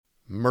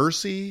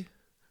Mercy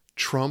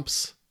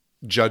trumps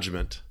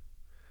judgment.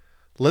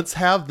 Let's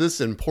have this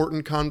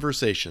important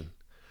conversation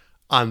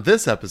on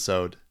this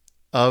episode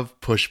of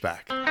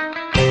Pushback.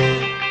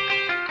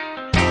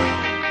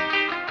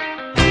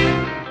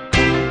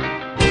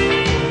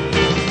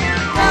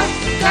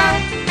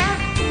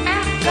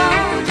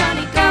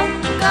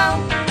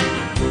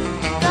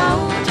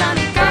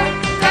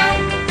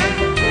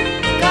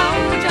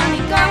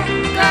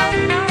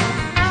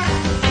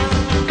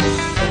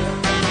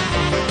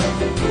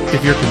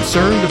 If you're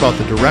concerned about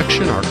the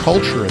direction our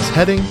culture is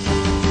heading,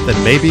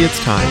 then maybe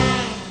it's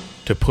time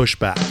to push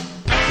back.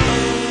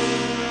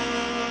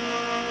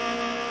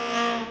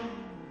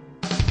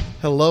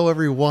 Hello,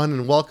 everyone,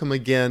 and welcome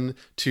again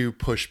to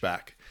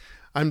Pushback.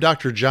 I'm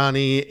Dr.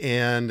 Johnny,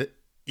 and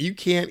you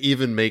can't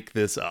even make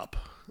this up.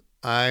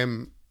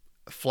 I'm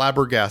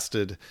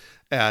flabbergasted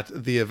at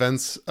the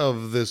events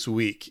of this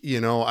week.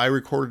 I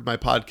recorded my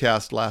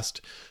podcast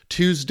last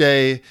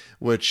Tuesday,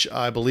 which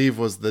I believe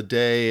was the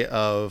day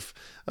of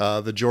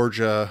the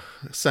Georgia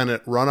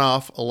Senate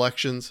runoff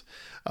elections,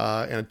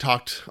 and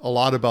talked a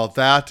lot about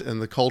that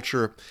and the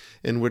culture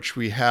in which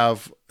we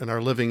have and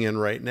are living in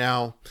right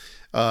now,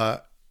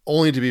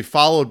 only to be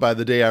followed by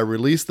the day I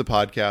released the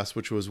podcast,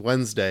 which was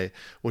Wednesday,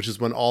 which is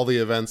when all the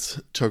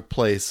events took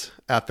place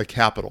at the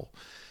Capitol.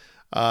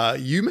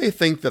 You may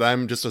think that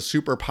I'm just a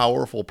super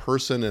powerful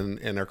person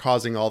and are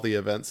causing all the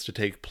events to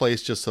take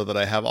place just so that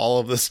I have all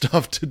of this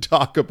stuff to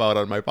talk about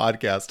on my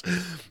podcast.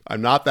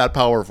 I'm not that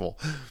powerful.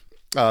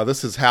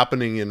 This is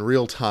happening in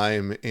real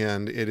time,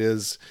 and it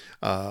is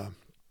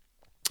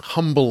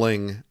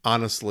humbling,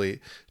 honestly,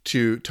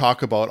 to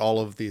talk about all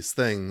of these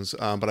things.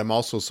 But I'm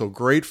also so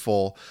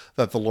grateful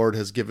that the Lord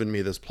has given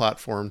me this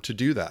platform to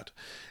do that.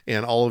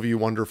 And all of you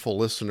wonderful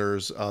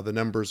listeners, the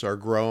numbers are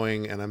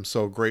growing, and I'm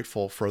so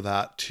grateful for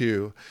that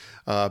too,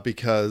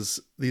 because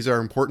these are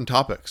important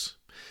topics.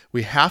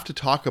 We have to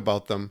talk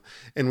about them,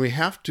 and we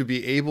have to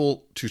be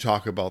able to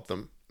talk about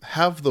them,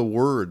 have the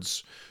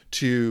words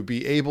to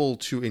be able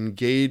to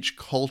engage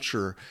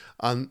culture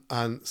on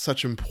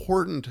such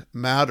important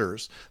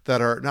matters that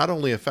are not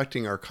only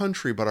affecting our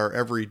country, but our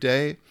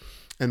everyday,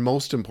 and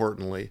most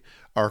importantly,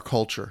 our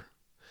culture.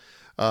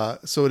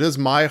 So it is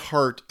my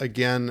heart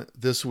again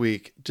this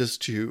week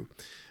just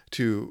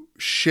to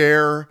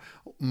share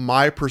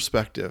my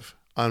perspective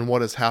on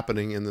what is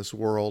happening in this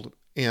world.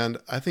 And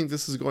I think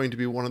this is going to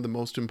be one of the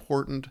most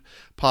important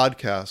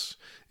podcasts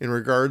in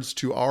regards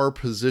to our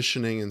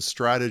positioning and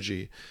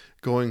strategy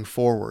going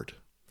forward.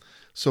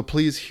 So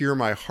please hear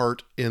my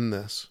heart in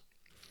this.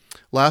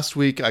 Last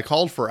week, I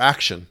called for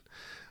action.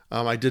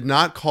 I did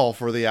not call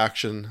for the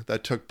action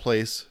that took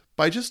place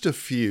by just a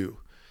few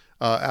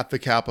at the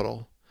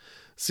Capitol.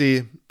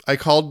 See, I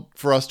called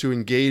for us to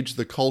engage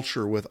the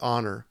culture with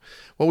honor.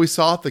 What we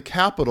saw at the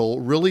Capitol,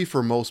 really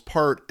for most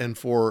part and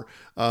for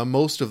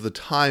most of the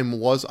time,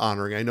 was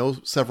honoring. I know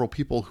several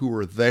people who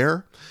were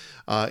there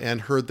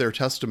and heard their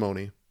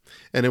testimony.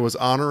 And it was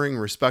honoring,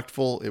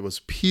 respectful, it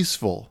was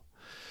peaceful,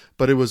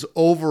 but it was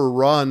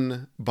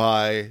overrun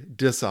by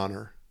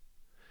dishonor,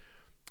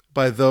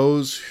 by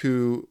those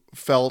who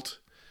felt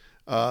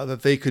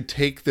that they could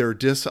take their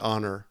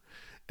dishonor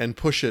and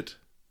push it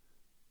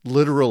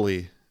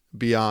literally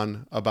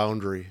beyond a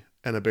boundary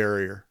and a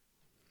barrier.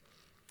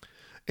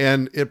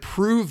 And it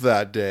proved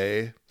that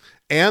day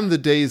and the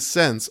days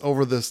since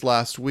over this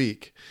last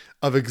week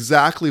of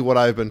exactly what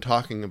I've been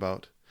talking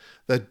about,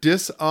 that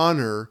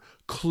dishonor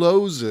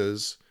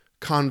closes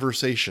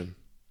conversation.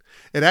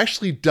 It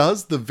actually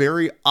does the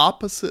very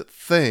opposite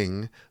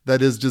thing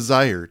that is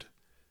desired,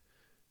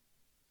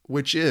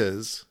 which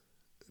is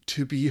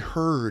to be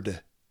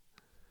heard.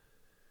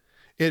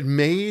 It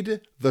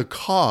made the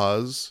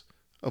cause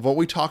of what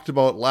we talked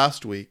about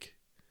last week,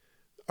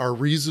 our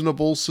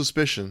reasonable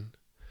suspicion,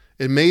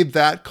 it made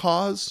that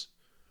cause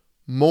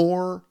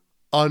more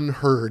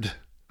unheard.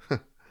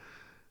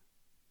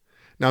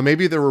 Now,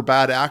 maybe there were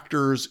bad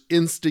actors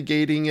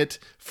instigating it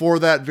for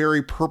that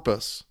very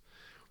purpose,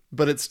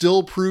 but it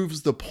still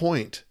proves the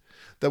point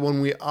that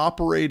when we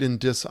operate in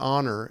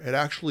dishonor, it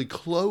actually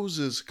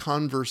closes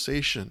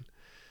conversation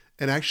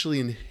and actually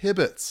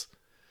inhibits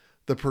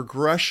the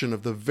progression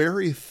of the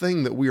very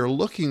thing that we are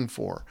looking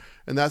for,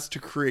 and that's to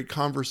create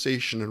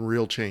conversation and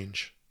real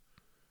change.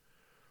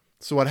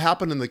 So what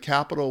happened in the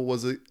Capitol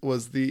was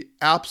the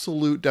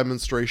absolute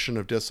demonstration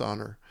of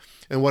dishonor.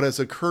 And what has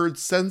occurred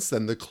since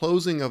then, the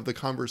closing of the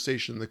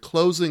conversation, the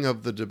closing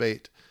of the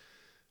debate,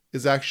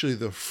 is actually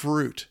the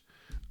fruit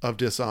of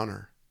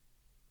dishonor.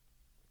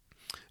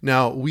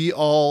 Now, we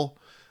all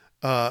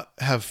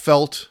have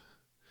felt,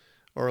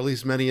 or at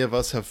least many of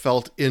us have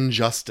felt,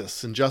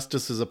 injustice.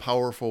 Injustice is a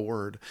powerful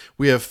word.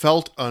 We have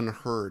felt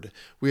unheard.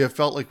 We have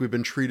felt like we've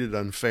been treated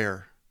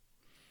unfair.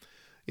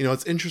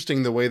 It's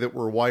interesting the way that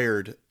we're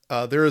wired.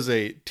 There is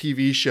a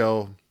TV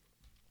show,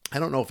 I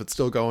don't know if it's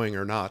still going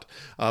or not,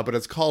 but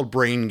it's called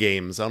Brain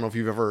Games. I don't know if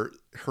you've ever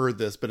heard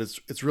this, but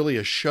it's really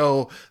a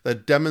show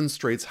that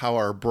demonstrates how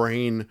our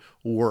brain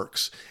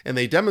works. And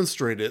they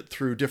demonstrate it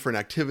through different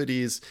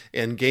activities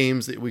and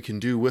games that we can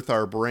do with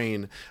our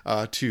brain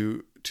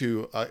to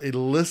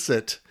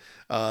elicit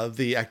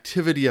the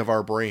activity of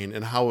our brain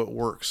and how it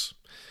works.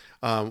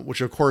 Which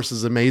of course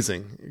is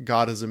amazing.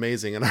 God is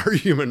amazing, and our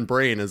human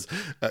brain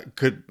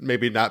could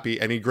maybe not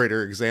be any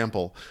greater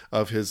example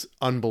of his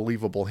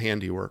unbelievable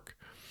handiwork.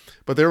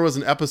 But there was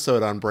an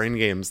episode on Brain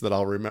Games that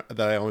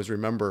I always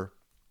remember,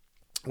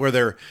 where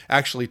they're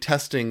actually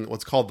testing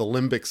what's called the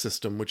limbic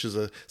system, which is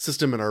a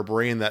system in our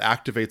brain that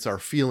activates our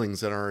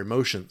feelings and our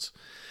emotions.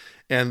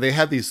 And they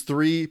had these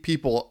 3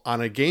 people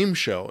on a game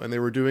show, and they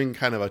were doing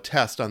kind of a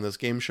test on this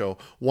game show.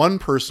 One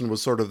person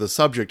was sort of the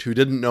subject who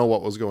didn't know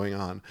what was going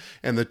on,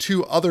 and the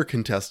 2 other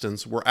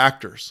contestants were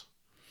actors.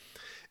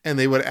 And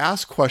they would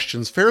ask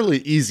questions, fairly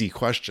easy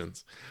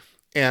questions.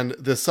 And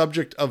the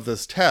subject of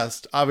this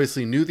test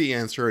obviously knew the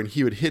answer, and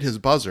he would hit his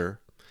buzzer.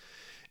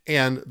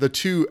 And the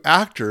 2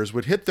 actors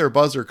would hit their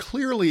buzzer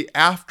clearly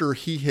after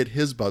he hit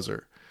his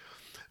buzzer.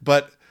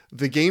 But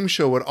the game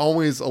show would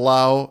always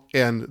allow,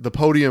 and the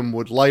podium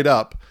would light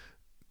up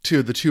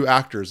to the 2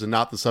 actors and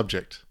not the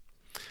subject,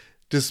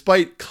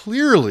 despite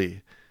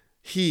clearly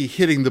he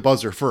hitting the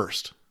buzzer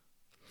first.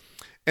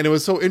 And it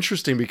was so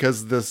interesting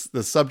because the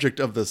subject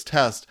of this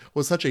test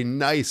was such a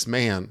nice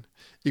man.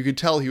 You could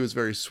tell he was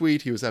very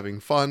sweet. He was having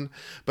fun.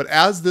 But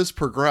as this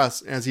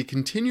progressed, as he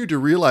continued to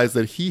realize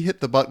that he hit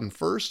the button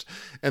first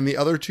and the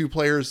other 2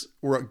 players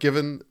were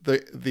given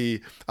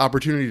the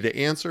opportunity to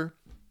answer,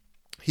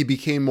 he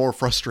became more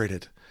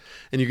frustrated.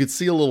 And you could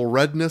see a little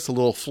redness, a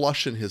little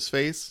flush in his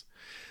face.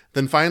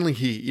 Then finally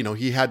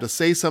he had to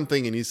say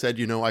something, and he said,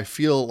 I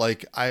feel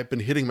like I've been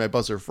hitting my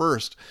buzzer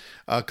first,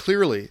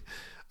 clearly.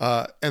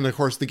 And of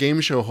course the game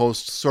show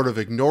host sort of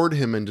ignored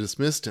him and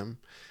dismissed him.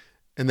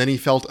 And then he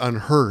felt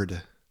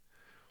unheard,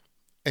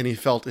 and he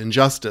felt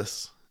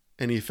injustice,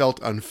 and he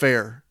felt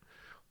unfair.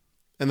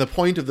 And the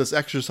point of this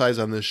exercise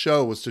on this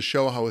show was to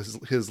show how his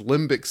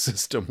limbic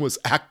system was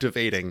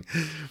activating.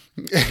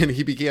 And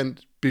he began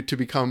to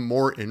become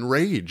more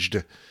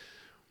enraged,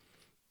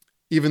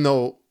 even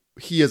though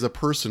he as a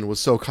person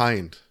was so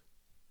kind.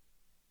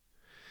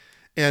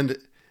 And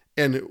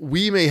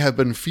we may have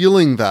been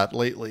feeling that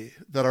lately,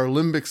 that our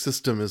limbic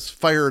system is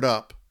fired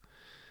up,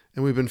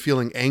 and we've been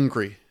feeling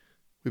angry.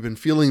 We've been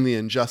feeling the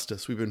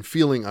injustice. We've been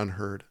feeling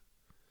unheard.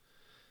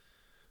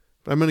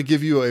 But I'm going to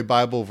give you a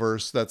Bible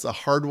verse that's a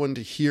hard one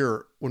to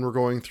hear when we're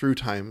going through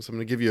times. I'm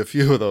going to give you a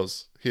few of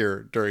those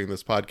here during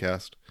this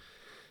podcast.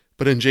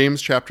 But in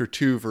James chapter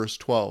 2, verse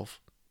 12,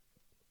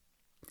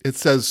 it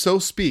says, "So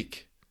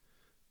speak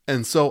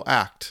and so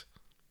act.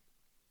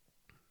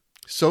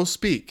 So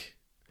speak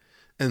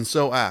and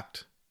so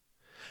act,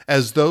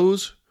 as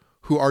those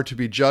who are to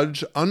be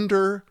judged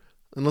under,"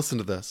 and listen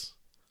to this,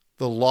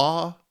 "the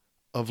law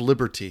of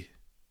liberty.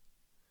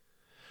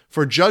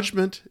 For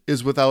judgment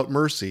is without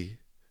mercy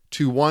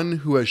to one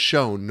who has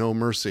shown no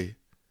mercy."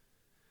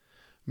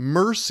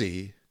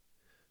 Mercy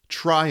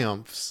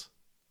triumphs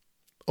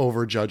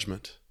over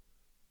judgment.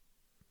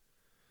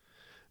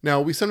 Now,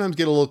 we sometimes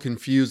get a little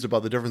confused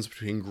about the difference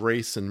between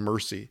grace and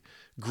mercy.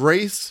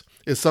 Grace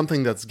is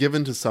something that's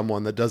given to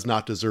someone that does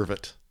not deserve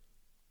it.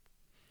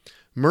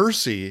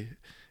 Mercy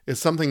is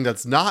something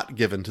that's not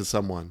given to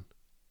someone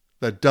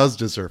that does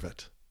deserve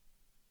it.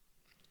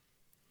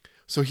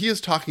 So he is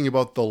talking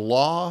about the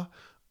law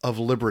of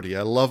liberty.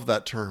 I love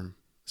that term,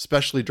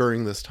 especially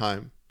during this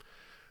time.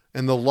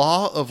 And the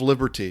law of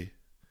liberty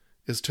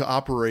is to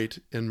operate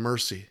in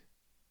mercy.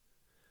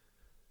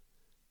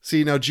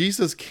 See, now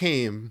Jesus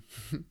came,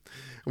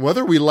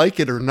 whether we like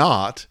it or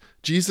not,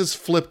 Jesus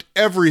flipped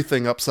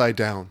everything upside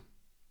down.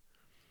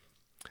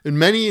 And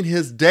many in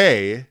his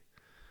day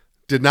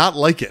did not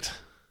like it.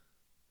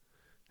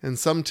 And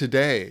some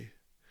today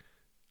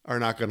are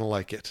not going to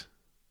like it.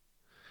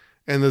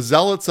 And the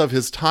zealots of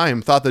his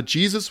time thought that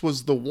Jesus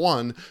was the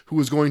one who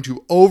was going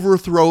to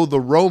overthrow the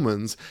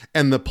Romans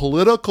and the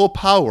political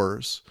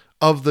powers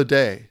of the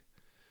day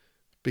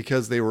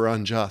because they were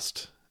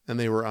unjust and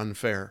they were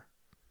unfair.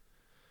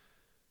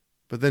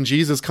 But then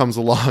Jesus comes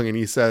along and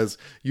he says,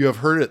 "You have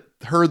heard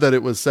that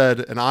it was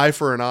said, an eye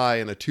for an eye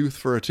and a tooth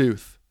for a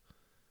tooth.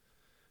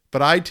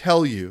 But I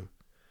tell you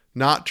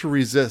not to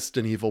resist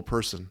an evil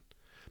person.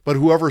 But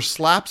whoever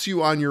slaps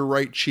you on your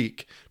right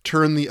cheek,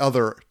 turn the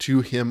other to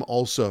him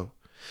also.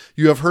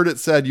 You have heard it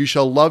said, you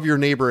shall love your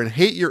neighbor and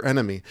hate your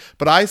enemy.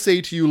 But I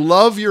say to you,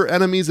 love your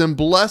enemies and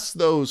bless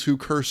those who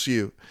curse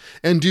you,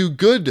 and do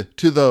good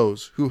to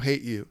those who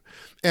hate you,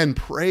 and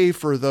pray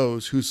for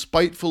those who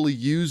spitefully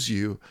use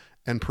you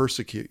and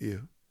persecute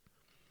you.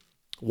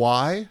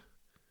 Why?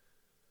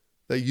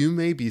 That you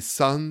may be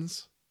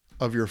sons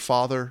of your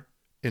Father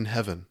in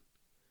heaven."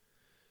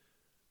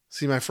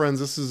 See, my friends,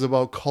 this is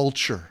about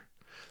culture.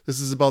 This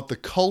is about the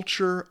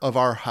culture of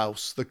our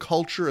house, the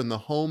culture in the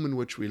home in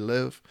which we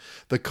live,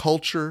 the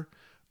culture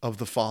of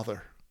the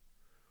Father.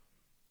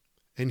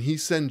 And he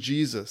sent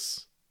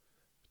Jesus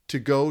to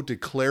go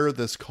declare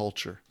this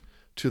culture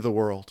to the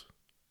world.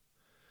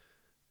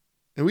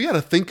 And we got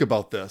to think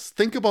about this.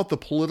 Think about the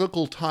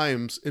political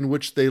times in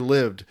which they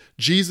lived,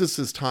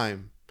 Jesus'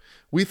 time.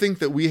 We think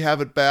that we have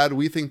it bad.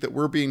 We think that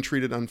we're being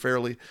treated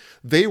unfairly.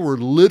 They were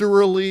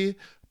literally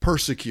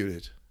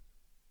persecuted.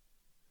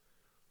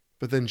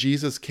 But then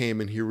Jesus came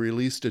and he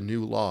released a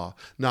new law,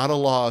 not a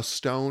law of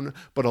stone,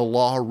 but a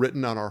law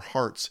written on our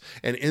hearts.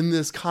 And in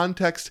this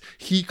context,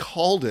 he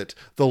called it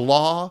the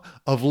law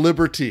of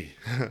liberty.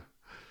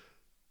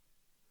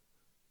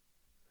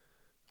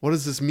 What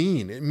does this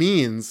mean? It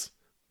means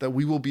that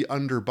we will be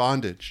under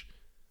bondage.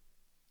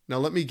 Now,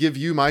 let me give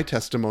you my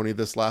testimony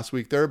this last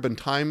week. There have been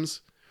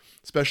times,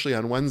 especially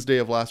on Wednesday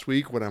of last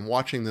week when I'm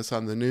watching this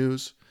on the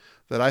news,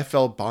 that I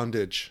felt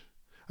bondage.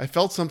 I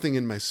felt something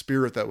in my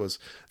spirit that was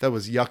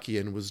yucky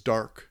and was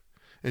dark.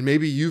 And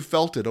maybe you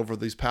felt it over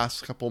these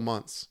past couple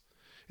months.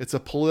 It's a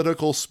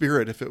political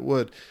spirit,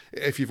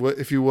 if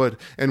you would.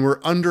 And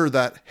we're under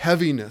that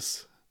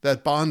heaviness,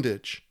 that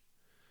bondage.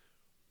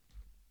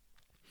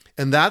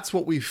 And that's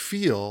what we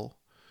feel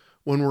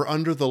when we're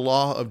under the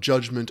law of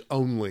judgment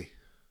only.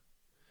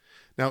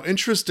 Now,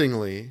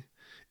 interestingly,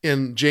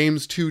 in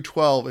James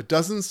 2:12, it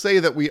doesn't say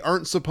that we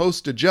aren't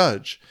supposed to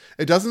judge.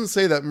 It doesn't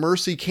say that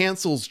mercy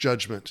cancels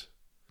judgment.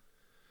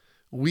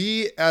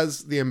 We,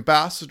 as the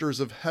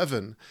ambassadors of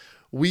heaven,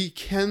 we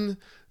can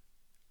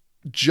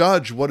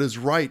judge what is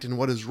right and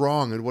what is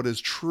wrong and what is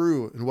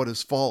true and what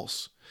is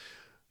false.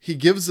 He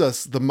gives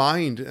us the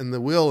mind and the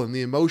will and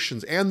the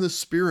emotions and the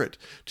spirit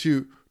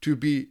to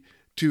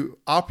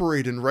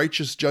operate in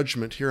righteous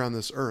judgment here on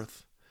this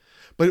earth.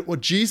 But what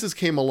Jesus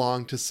came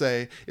along to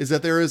say is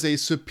that there is a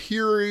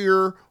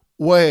superior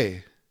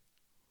way.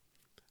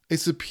 A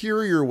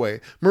superior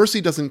way.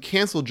 Mercy doesn't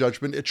cancel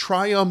judgment, it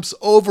triumphs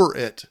over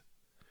it.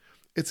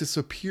 It's a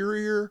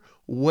superior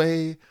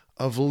way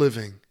of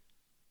living.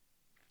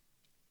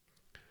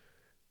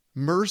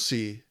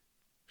 Mercy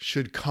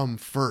should come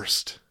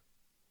first.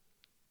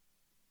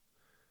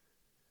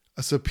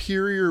 A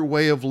superior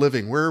way of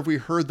living. Where have we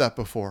heard that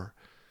before?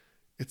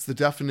 It's the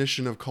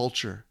definition of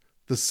culture.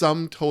 The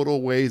sum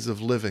total ways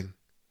of living.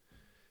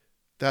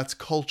 That's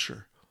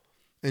culture.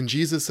 And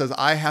Jesus says,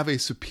 I have a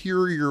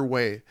superior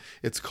way.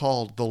 It's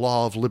called the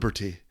law of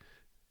liberty.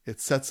 It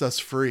sets us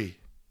free.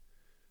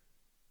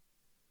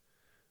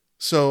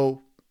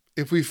 So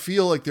if we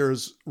feel like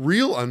there's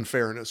real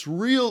unfairness,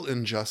 real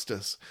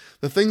injustice,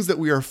 the things that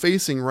we are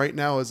facing right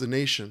now as a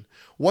nation,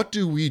 what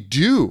do we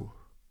do?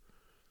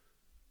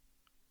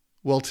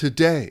 Well,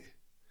 today,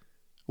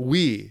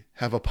 we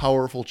have a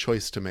powerful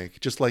choice to make,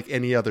 just like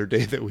any other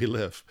day that we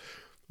live.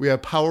 We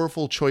have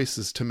powerful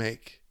choices to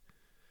make.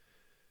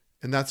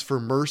 And that's for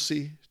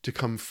mercy to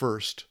come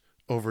first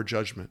over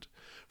judgment,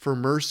 for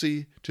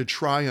mercy to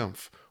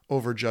triumph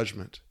over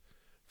judgment,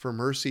 for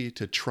mercy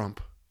to trump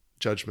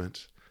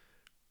judgment.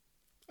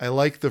 I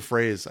like the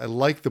phrase. I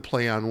like the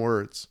play on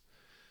words,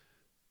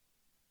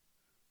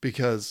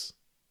 because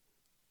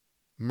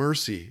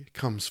mercy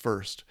comes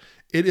first.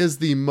 It is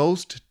the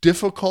most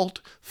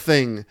difficult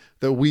thing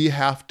that we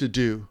have to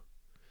do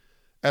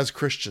as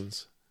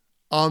Christians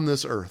on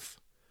this earth.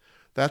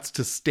 That's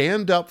to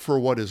stand up for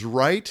what is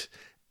right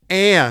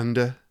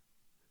and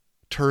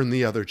turn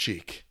the other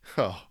cheek.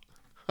 Oh.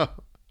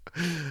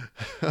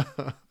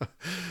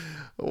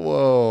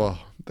 Whoa,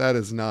 that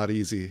is not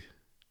easy.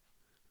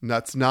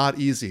 That's not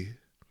easy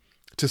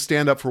to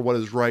stand up for what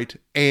is right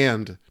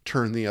and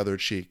turn the other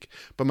cheek.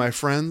 But my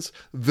friends,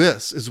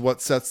 this is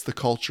what sets the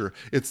culture.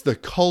 It's the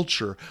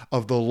culture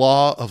of the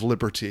law of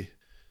liberty.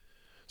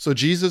 So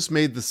Jesus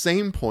made the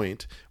same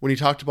point when he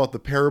talked about the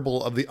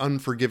parable of the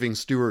unforgiving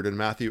steward in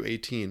Matthew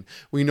 18.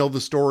 We know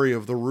the story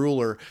of the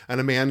ruler, and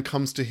a man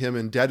comes to him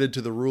indebted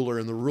to the ruler,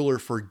 and the ruler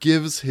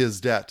forgives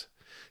his debt.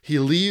 He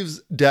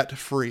leaves debt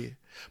free.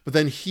 But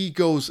then he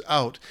goes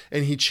out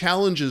and he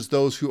challenges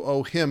those who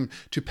owe him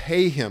to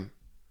pay him.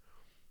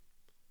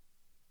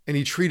 And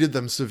he treated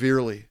them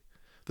severely.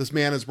 This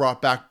man is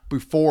brought back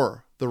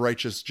before the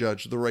righteous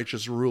judge, the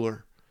righteous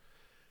ruler.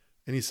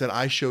 And he said,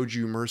 I showed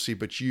you mercy,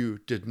 but you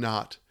did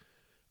not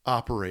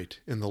operate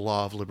in the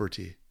law of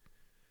liberty.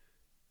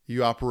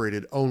 You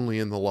operated only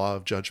in the law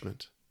of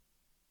judgment.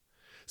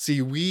 See,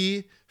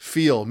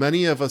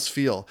 many of us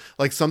feel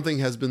like something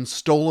has been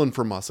stolen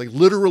from us, like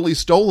literally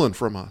stolen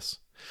from us.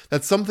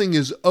 That something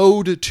is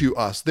owed to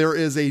us. There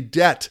is a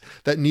debt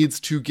that needs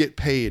to get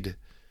paid.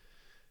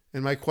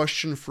 And my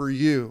question for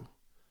you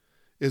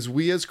is,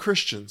 we as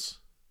Christians,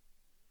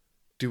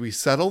 do we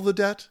settle the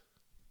debt?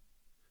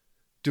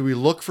 Do we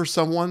look for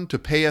someone to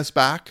pay us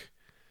back?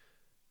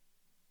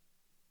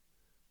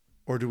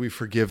 Or do we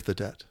forgive the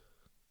debt?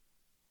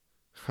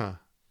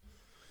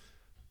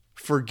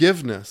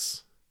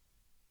 Forgiveness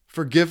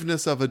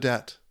of a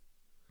debt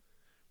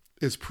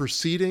is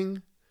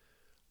proceeding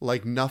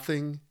like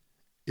nothing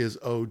is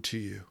owed to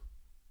you.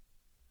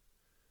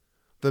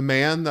 The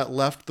man that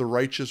left the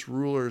righteous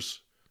ruler's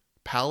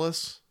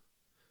palace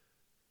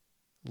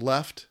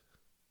left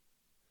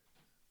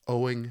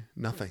owing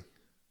nothing.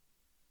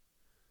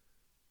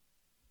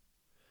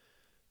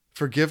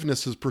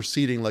 Forgiveness is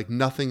proceeding like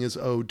nothing is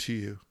owed to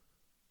you.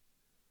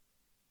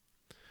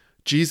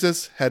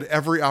 Jesus had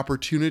every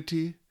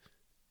opportunity.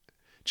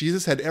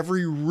 Jesus had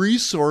every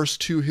resource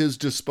to his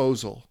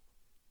disposal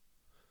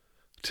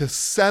to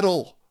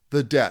settle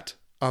the debt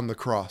on the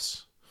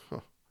cross.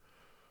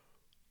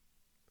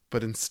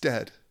 But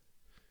instead,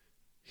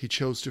 He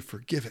chose to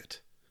forgive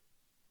it.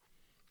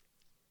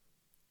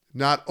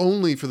 Not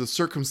only for the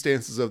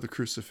circumstances of the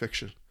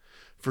crucifixion,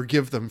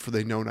 forgive them for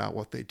they know not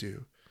what they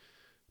do,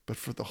 but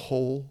for the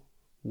whole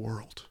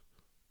world.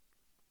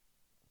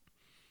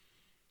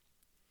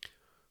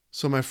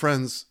 So my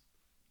friends,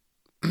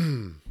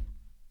 this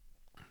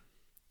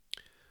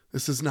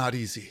is not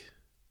easy.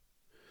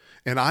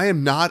 And I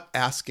am not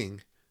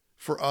asking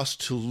for us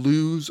to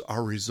lose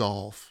our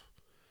resolve,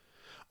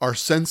 our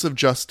sense of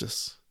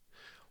justice.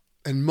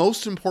 And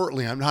most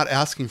importantly, I'm not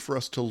asking for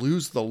us to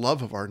lose the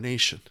love of our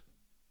nation.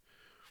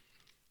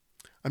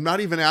 I'm not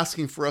even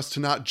asking for us to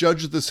not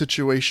judge the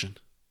situation.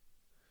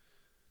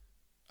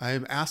 I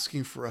am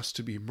asking for us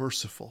to be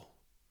merciful,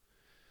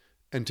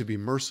 and to be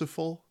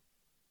merciful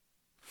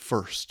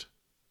first.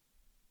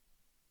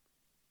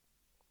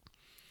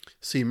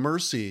 See,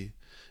 mercy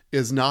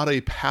is not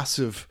a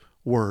passive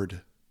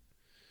word.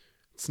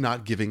 It's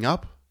not giving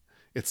up.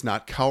 It's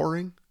not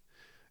cowering.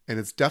 And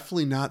it's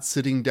definitely not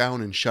sitting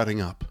down and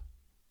shutting up.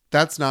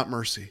 That's not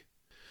mercy.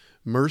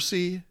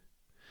 Mercy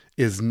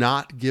is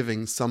not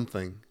giving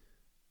something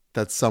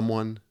that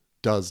someone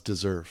does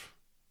deserve.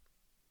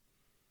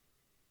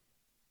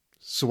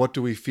 So what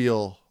do we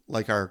feel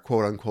like our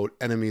quote-unquote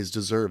enemies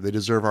deserve? They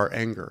deserve our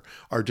anger,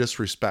 our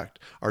disrespect,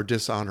 our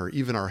dishonor,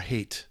 even our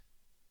hate.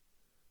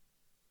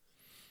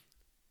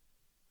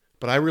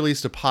 But I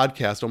released a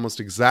podcast almost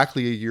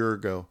exactly a year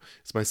ago.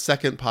 It's my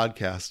second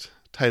podcast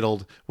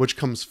titled, Which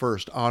Comes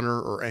First,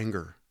 Honor or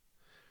Anger?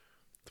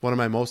 It's one of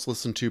my most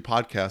listened to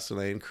podcasts, and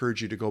I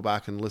encourage you to go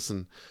back and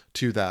listen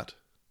to that.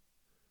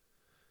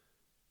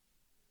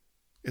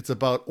 It's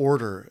about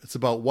order. It's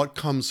about what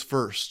comes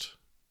first.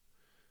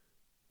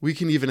 We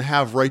can even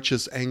have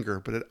righteous anger,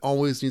 but it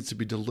always needs to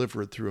be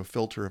delivered through a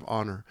filter of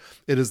honor.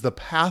 It is the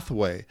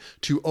pathway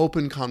to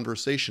open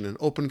conversation, and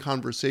open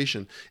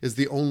conversation is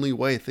the only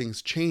way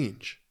things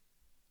change.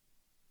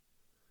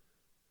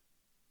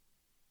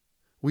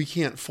 We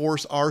can't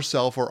force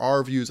ourselves or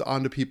our views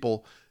onto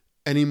people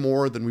any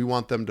more than we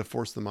want them to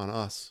force them on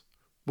us.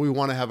 We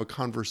want to have a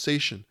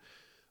conversation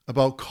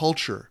about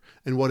culture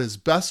and what is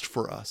best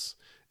for us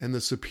and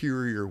the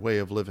superior way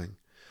of living.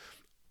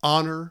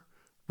 Honor,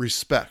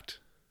 respect.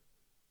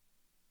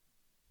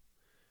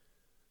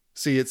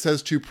 See, it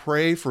says to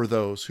pray for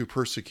those who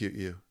persecute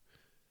you.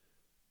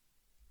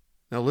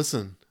 Now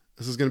listen,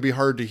 this is going to be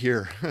hard to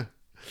hear,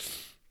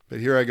 but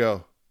here I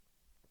go.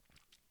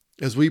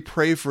 As we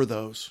pray for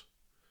those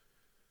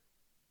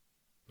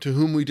to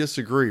whom we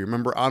disagree,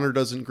 remember, honor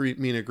doesn't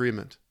mean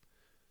agreement.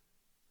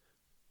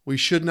 We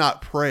should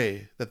not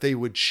pray that they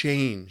would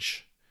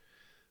change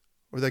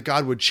or that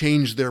God would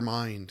change their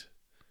mind.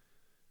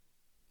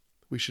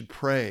 We should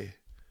pray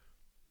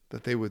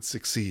that they would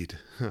succeed.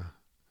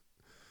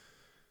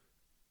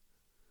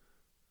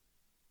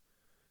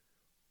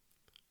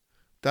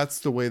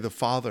 That's the way the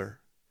Father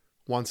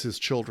wants his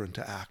children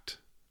to act.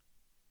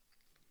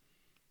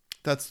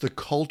 That's the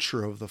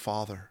culture of the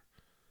Father.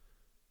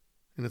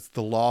 And it's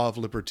the law of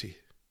liberty,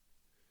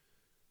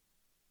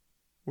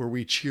 where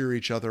we cheer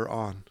each other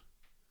on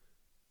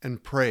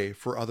and pray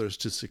for others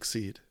to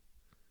succeed.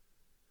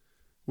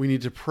 We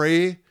need to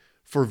pray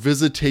for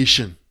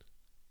visitation.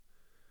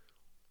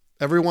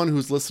 Everyone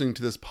who's listening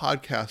to this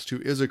podcast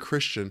who is a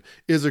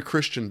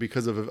Christian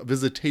because of a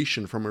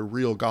visitation from a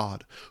real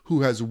God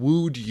who has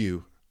wooed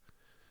you.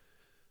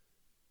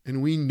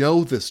 And we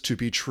know this to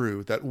be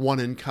true, that one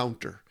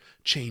encounter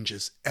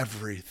changes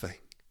everything.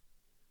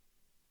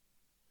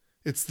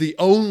 It's the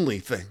only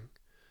thing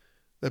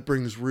that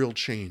brings real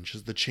change,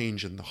 is the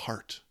change in the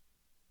heart.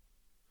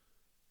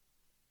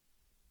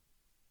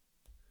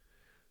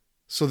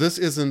 So this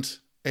isn't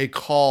a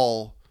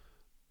call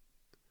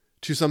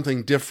to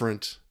something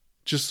different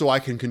just so I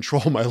can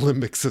control my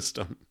limbic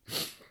system.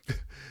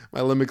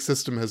 My limbic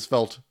system has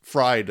felt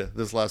fried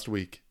this last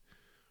week.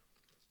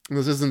 And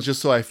this isn't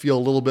just so I feel a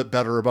little bit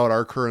better about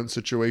our current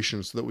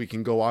situation so that we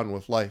can go on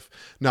with life.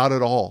 Not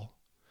at all.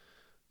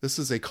 This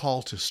is a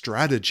call to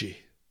strategy.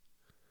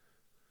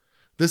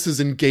 This is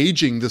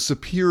engaging the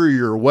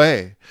superior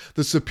way,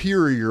 the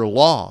superior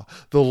law,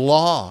 the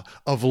law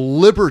of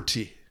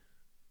liberty.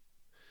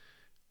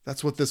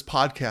 That's what this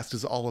podcast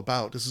is all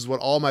about. This is what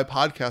all my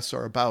podcasts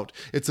are about.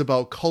 It's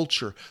about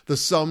culture, the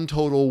sum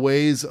total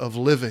ways of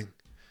living.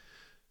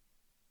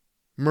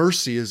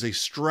 Mercy is a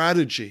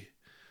strategy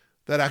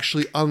that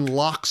actually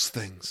unlocks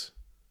things.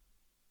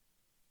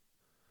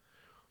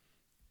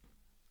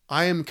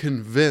 I am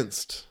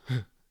convinced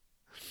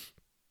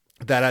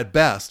that at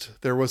best,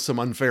 there was some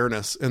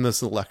unfairness in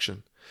this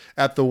election.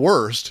 At the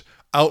worst,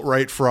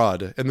 outright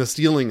fraud and the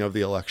stealing of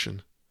the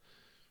election.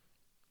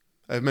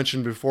 I've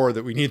mentioned before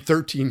that we need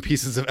 13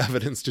 pieces of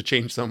evidence to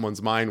change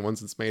someone's mind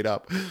once it's made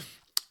up.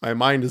 My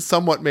mind is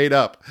somewhat made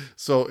up.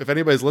 So if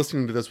anybody's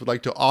listening to this would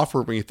like to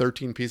offer me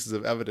 13 pieces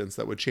of evidence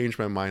that would change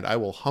my mind, I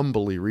will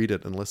humbly read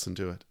it and listen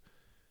to it.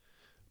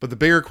 But the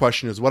bigger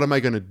question is, what am I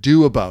going to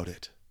do about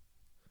it?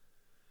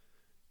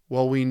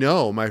 Well, we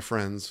know, my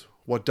friends,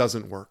 what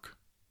doesn't work.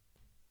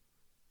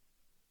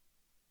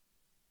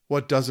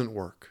 What doesn't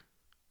work?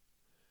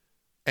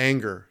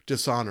 Anger,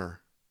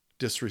 dishonor,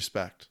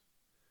 disrespect.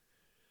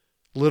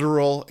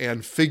 Literal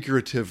and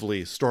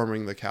figuratively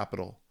storming the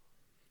Capitol.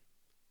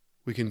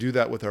 We can do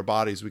that with our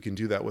bodies. We can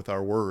do that with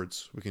our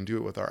words. We can do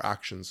it with our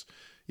actions,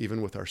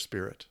 even with our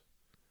spirit.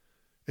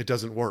 It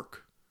doesn't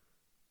work.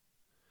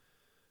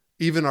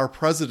 Even our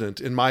president,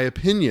 in my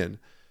opinion,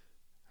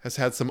 has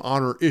had some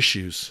honor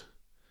issues,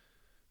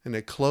 and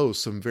it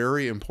closed some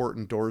very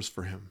important doors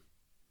for him.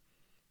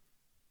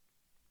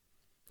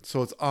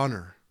 So it's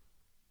honor.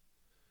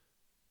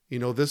 You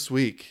know, this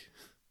week,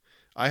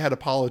 I had a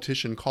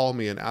politician call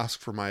me and ask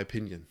for my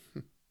opinion.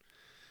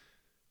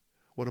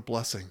 What a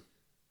blessing.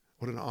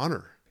 What an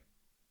honor.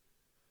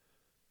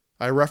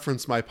 I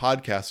referenced my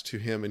podcast to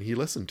him and he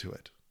listened to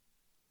it.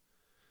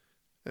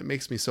 It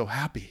makes me so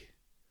happy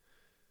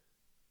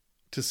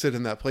to sit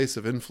in that place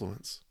of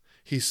influence.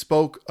 He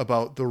spoke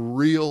about the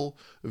real,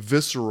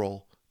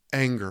 visceral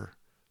anger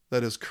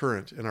that is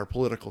current in our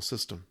political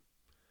system.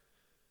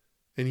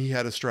 And he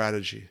had a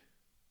strategy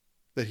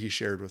that he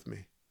shared with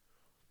me.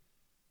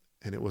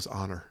 And it was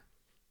honor.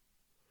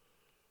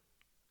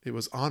 It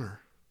was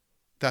honor.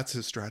 That's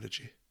his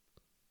strategy.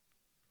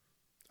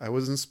 I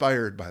was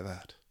inspired by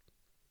that.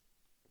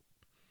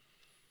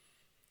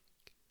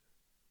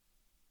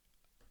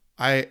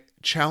 I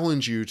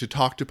challenge you to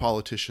talk to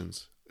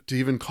politicians, to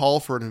even call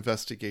for an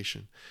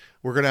investigation.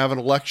 We're going to have an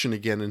election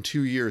again in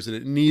 2 years, and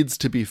it needs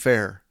to be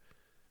fair.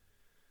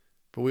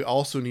 But we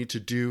also need to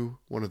do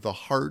one of the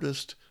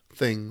hardest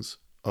things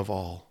of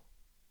all.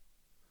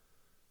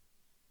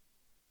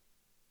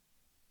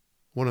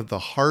 One of the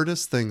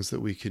hardest things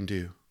that we can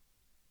do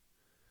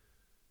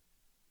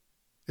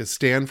is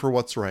stand for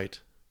what's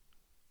right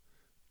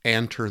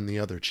and turn the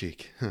other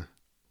cheek.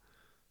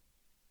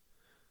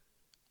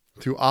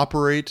 To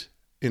operate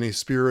in a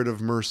spirit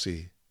of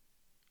mercy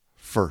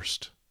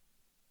first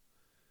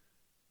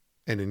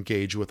and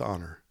engage with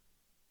honor.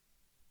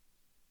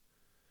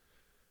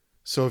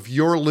 So if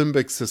your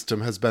limbic system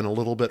has been a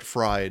little bit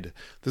fried,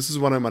 this is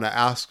what I'm going to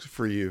ask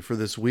for you for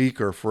this week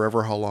or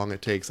forever how long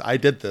it takes. I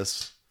did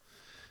this.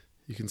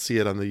 You can see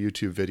it on the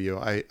YouTube video.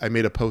 I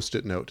made a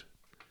Post-it note.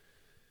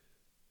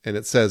 And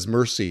it says,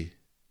 mercy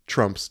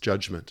trumps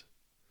judgment.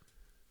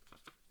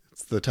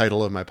 It's the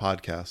title of my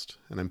podcast.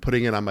 And I'm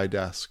putting it on my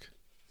desk.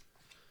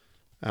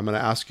 I'm going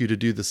to ask you to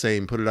do the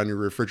same. Put it on your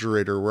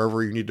refrigerator,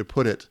 wherever you need to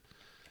put it,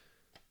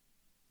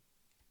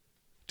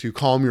 to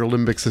calm your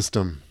limbic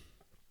system.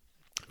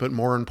 But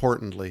more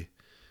importantly,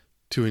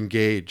 to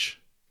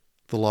engage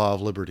the law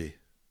of liberty,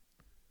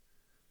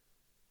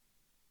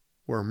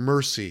 where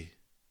mercy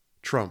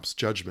trumps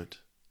judgment.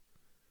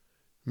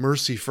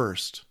 Mercy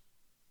first.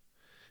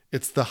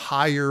 It's the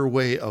higher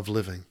way of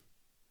living.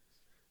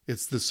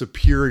 It's the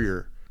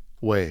superior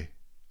way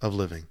of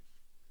living.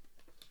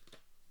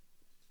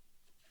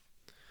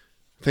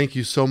 Thank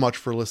you so much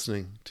for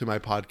listening to my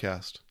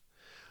podcast.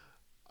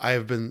 I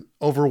have been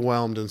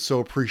overwhelmed and so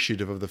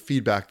appreciative of the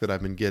feedback that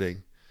I've been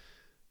getting.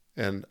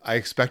 And I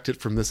expect it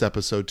from this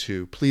episode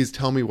too. Please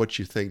tell me what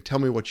you think. Tell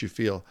me what you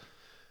feel.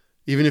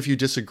 Even if you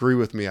disagree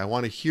with me, I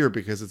want to hear,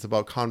 because it's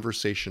about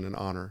conversation and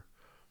honor.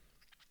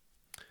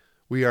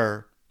 We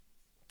are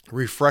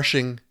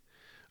refreshing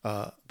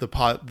the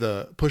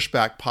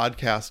Pushback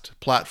podcast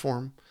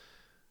platform.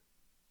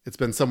 It's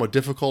been somewhat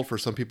difficult for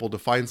some people to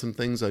find some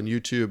things on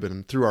YouTube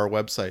and through our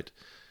website.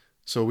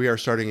 So we are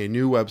starting a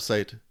new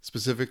website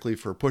specifically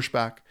for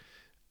Pushback.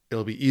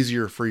 It'll be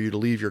easier for you to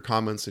leave your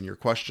comments and your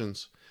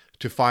questions,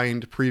 to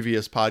find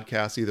previous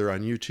podcasts either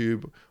on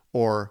YouTube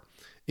or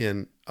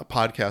in a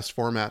podcast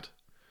format.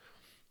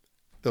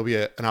 There'll be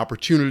an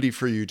opportunity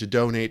for you to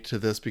donate to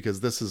this, because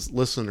this is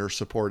listener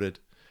supported.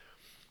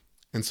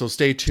 And so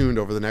stay tuned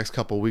over the next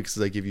couple of weeks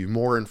as I give you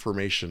more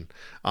information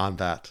on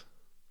that.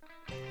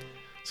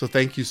 So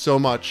thank you so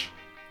much.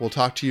 We'll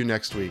talk to you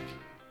next week.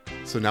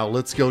 So now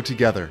let's go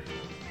together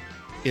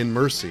in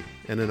mercy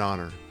and in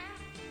honor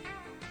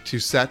to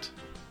set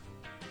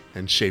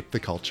and shape the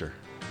culture.